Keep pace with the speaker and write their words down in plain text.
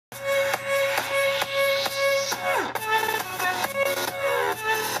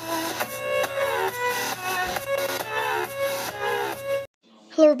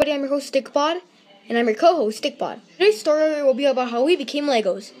everybody, I'm your host Stickbot, and I'm your co-host Stickbot. Today's story will be about how we became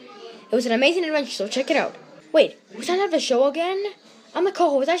Legos. It was an amazing adventure, so check it out. Wait, was I not the show again? I'm the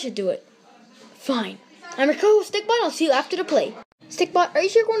co-host, I should do it. Fine. I'm your co-host Stickbot, I'll see you after the play. Stickbot, are you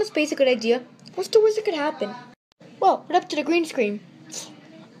sure going to space is a good idea? What's the worst that could happen? Well, right up to the green screen.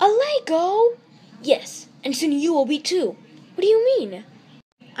 A Lego? Yes, and soon you will be too. What do you mean?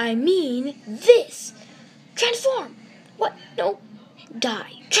 I mean this. Transform. What? No.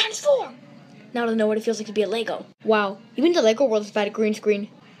 Die. Transform. Now I know what it feels like to be a Lego. Wow, even the Lego world is bad at green screen.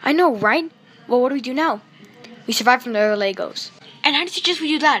 I know, right? Well, what do we do now? We survived from the other Legos. And how did you suggest we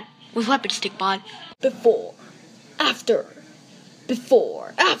do that? With weapons, Stickbot. Before. After.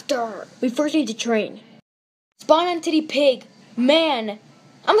 Before. After. We first need to train. Spawn entity pig. Man.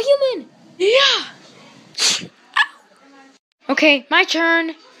 I'm a human. Yeah. Okay, my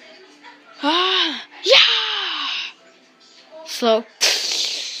turn. Yeah. Slow.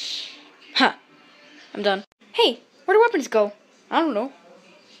 Huh. I'm done. Hey, where do weapons go? I don't know.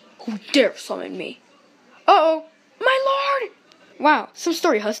 Who dare summon me? Uh-oh. My lord! Wow, some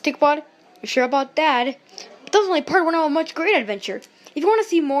story, huh, Stickbot? You sure about that? But that was only part one of a much great adventure. If you want to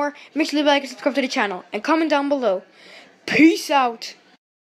see more, make sure to leave a like and subscribe to the channel. And comment down below. Peace out.